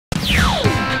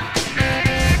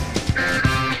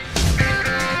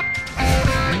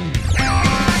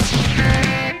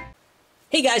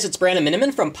guys, it's Brandon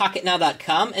Miniman from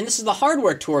Pocketnow.com, and this is the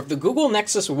hardware tour of the Google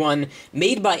Nexus One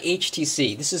made by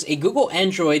HTC. This is a Google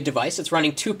Android device. It's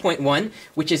running 2.1,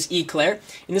 which is Eclair.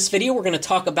 In this video, we're going to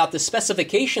talk about the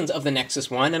specifications of the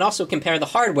Nexus One and also compare the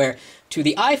hardware to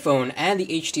the iPhone and the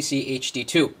HTC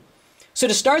HD2. So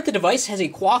to start, the device has a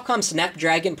Qualcomm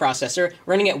Snapdragon processor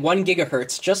running at 1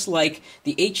 GHz, just like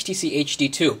the HTC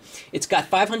HD2. It's got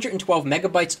 512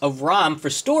 megabytes of RAM for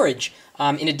storage.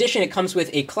 In addition, it comes with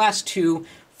a Class 2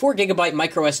 4 GB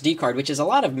micro SD card, which is a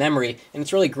lot of memory, and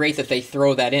it's really great that they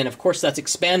throw that in. Of course, that's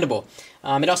expandable.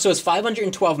 It also has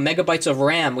 512 megabytes of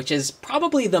RAM, which is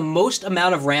probably the most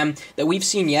amount of RAM that we've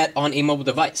seen yet on a mobile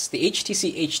device. The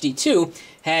HTC HD2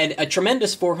 had a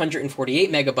tremendous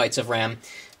 448 megabytes of RAM,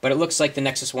 but it looks like the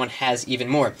Nexus One has even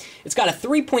more. It's got a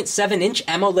 3.7-inch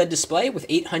AMOLED display with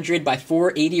 800 by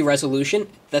 480 resolution.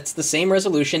 That's the same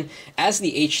resolution as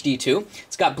the HD2.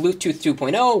 It's got Bluetooth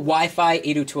 2.0, Wi-Fi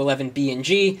 802.11b and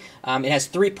G. It has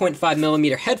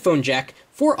 3.5mm headphone jack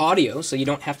for audio, so you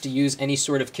don't have to use any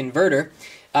sort of converter.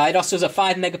 It also has a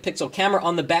 5-megapixel camera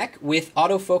on the back with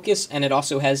autofocus, and it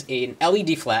also has an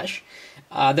LED flash.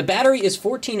 The battery is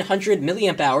 1400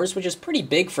 milliamp hours, which is pretty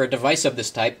big for a device of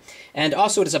this type. And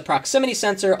also it has a proximity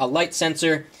sensor, a light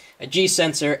sensor, a G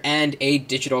sensor, and a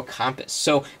digital compass.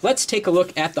 So let's take a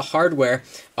look at the hardware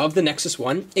of the Nexus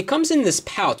One. It comes in this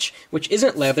pouch, which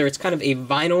isn't leather. It's kind of a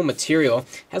vinyl material.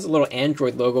 It has a little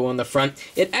Android logo on the front.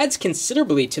 It adds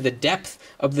considerably to the depth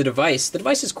of the device. The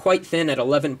device is quite thin at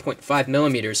 11.5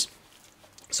 millimeters.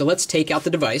 So let's take out the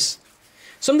device.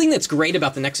 Something that's great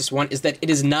about the Nexus One is that it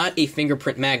is not a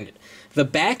fingerprint magnet. The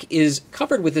back is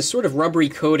covered with this sort of rubbery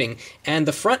coating, and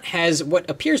the front has what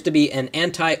appears to be an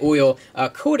anti-oil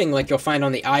coating like you'll find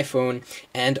on the iPhone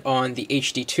and on the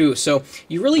HD2. So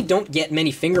you really don't get many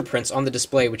fingerprints on the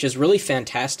display, which is really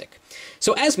fantastic.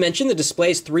 So as mentioned, the display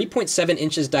is 3.7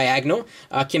 inches diagonal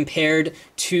compared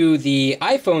to the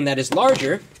iPhone that is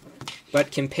larger,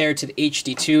 but compared to the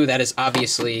HD2 that is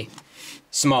obviously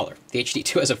smaller. The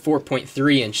HD2 has a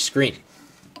 4.3-inch screen.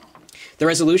 The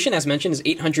resolution, as mentioned, is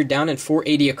 800 down and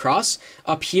 480 across.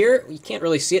 Up here, you can't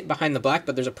really see it behind the black,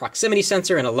 but there's a proximity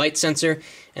sensor and a light sensor,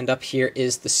 and up here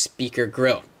is the speaker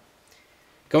grill.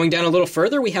 Going down a little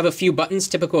further, we have a few buttons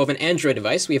typical of an Android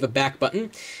device. We have a back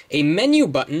button, a menu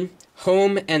button,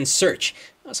 home, and search.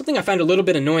 Something I find a little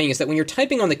bit annoying is that when you're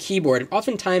typing on the keyboard,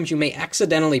 oftentimes you may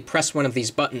accidentally press one of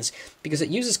these buttons because it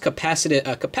uses a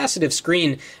capacitive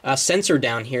screen sensor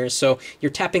down here, so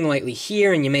you're tapping lightly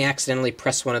here and you may accidentally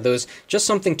press one of those. Just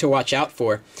something to watch out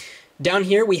for. Down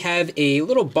here we have a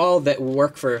little ball that will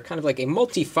work for kind of like a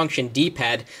multi-function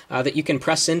D-pad that you can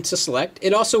press in to select.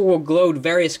 It also will glow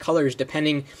various colors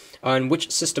depending on which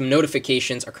system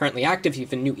notifications are currently active. If you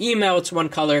have a new email, it's one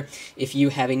color. If you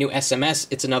have a new SMS,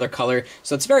 it's another color.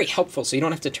 So it's very helpful, so you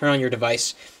don't have to turn on your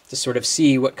device to sort of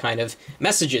see what kind of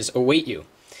messages await you.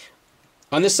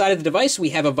 On this side of the device,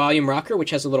 we have a volume rocker, which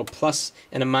has a little plus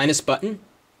and a minus button.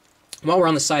 While we're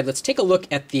on the side, let's take a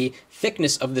look at the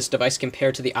thickness of this device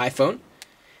compared to the iPhone.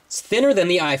 It's thinner than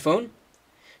the iPhone,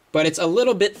 but it's a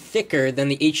little bit thicker than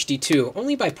the HD2,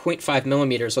 only by 0.5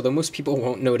 millimeters, although most people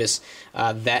won't notice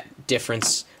that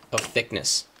difference of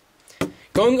thickness.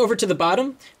 Going over to the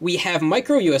bottom, we have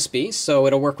micro USB, so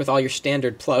it'll work with all your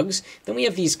standard plugs. Then we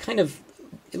have these kind of,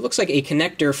 it looks like a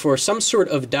connector for some sort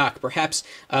of dock, perhaps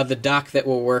the dock that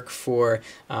will work for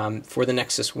the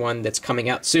Nexus One that's coming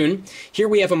out soon. Here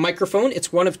we have a microphone.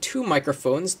 It's one of two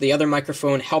microphones. The other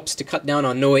microphone helps to cut down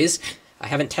on noise. I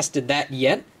haven't tested that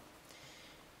yet.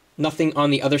 Nothing on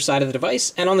the other side of the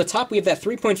device. And on the top we have that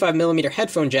 3.5mm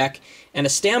headphone jack and a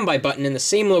standby button in the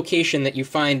same location that you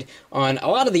find on a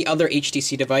lot of the other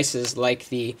HTC devices like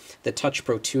the Touch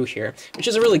Pro 2 here, which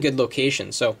is a really good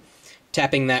location. So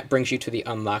tapping that brings you to the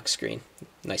unlock screen.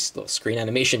 Nice little screen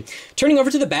animation. Turning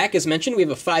over to the back, as mentioned, we have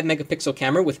a 5-megapixel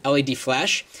camera with LED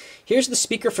flash. Here's the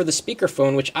speaker for the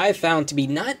speakerphone, which I've found to be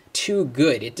not too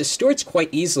good. It distorts quite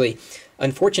easily,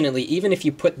 unfortunately, even if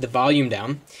you put the volume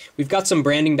down. We've got some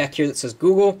branding back here that says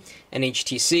Google and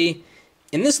HTC.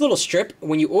 In this little strip,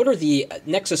 when you order the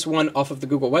Nexus One off of the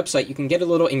Google website, you can get a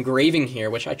little engraving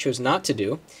here, which I chose not to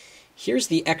do. Here's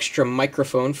the extra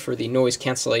microphone for the noise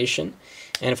cancellation.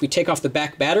 And if we take off the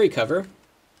back battery cover,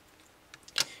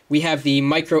 we have the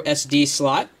micro SD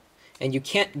slot, and you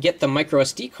can't get the micro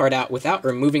SD card out without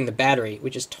removing the battery,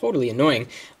 which is totally annoying.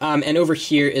 And over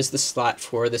here is the slot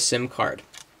for the SIM card.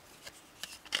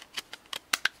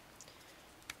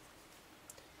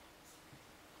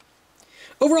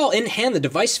 Overall, in hand, the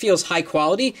device feels high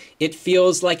quality. It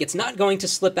feels like it's not going to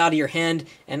slip out of your hand.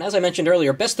 And as I mentioned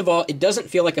earlier, best of all, it doesn't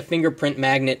feel like a fingerprint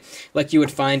magnet like you would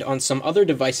find on some other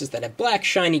devices that have black,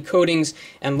 shiny coatings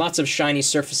and lots of shiny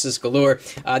surfaces galore.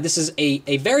 This is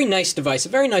a very nice device, a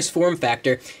very nice form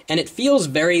factor, and it feels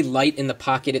very light in the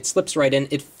pocket. It slips right in.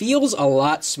 It feels a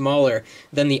lot smaller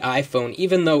than the iPhone,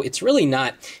 even though it's really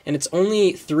not, and it's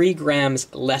only 3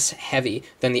 grams less heavy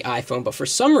than the iPhone. But for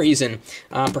some reason,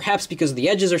 perhaps because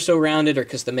the edges are so rounded or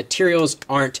because the materials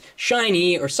aren't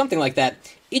shiny or something like that,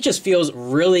 it just feels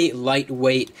really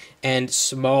lightweight and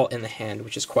small in the hand,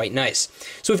 which is quite nice.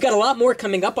 So we've got a lot more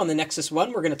coming up on the Nexus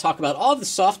One. We're going to talk about all of the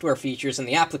software features and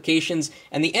the applications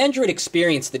and the Android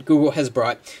experience that Google has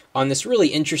brought on this really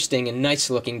interesting and nice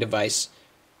looking device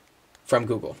from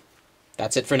Google.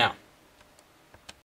 That's it for now.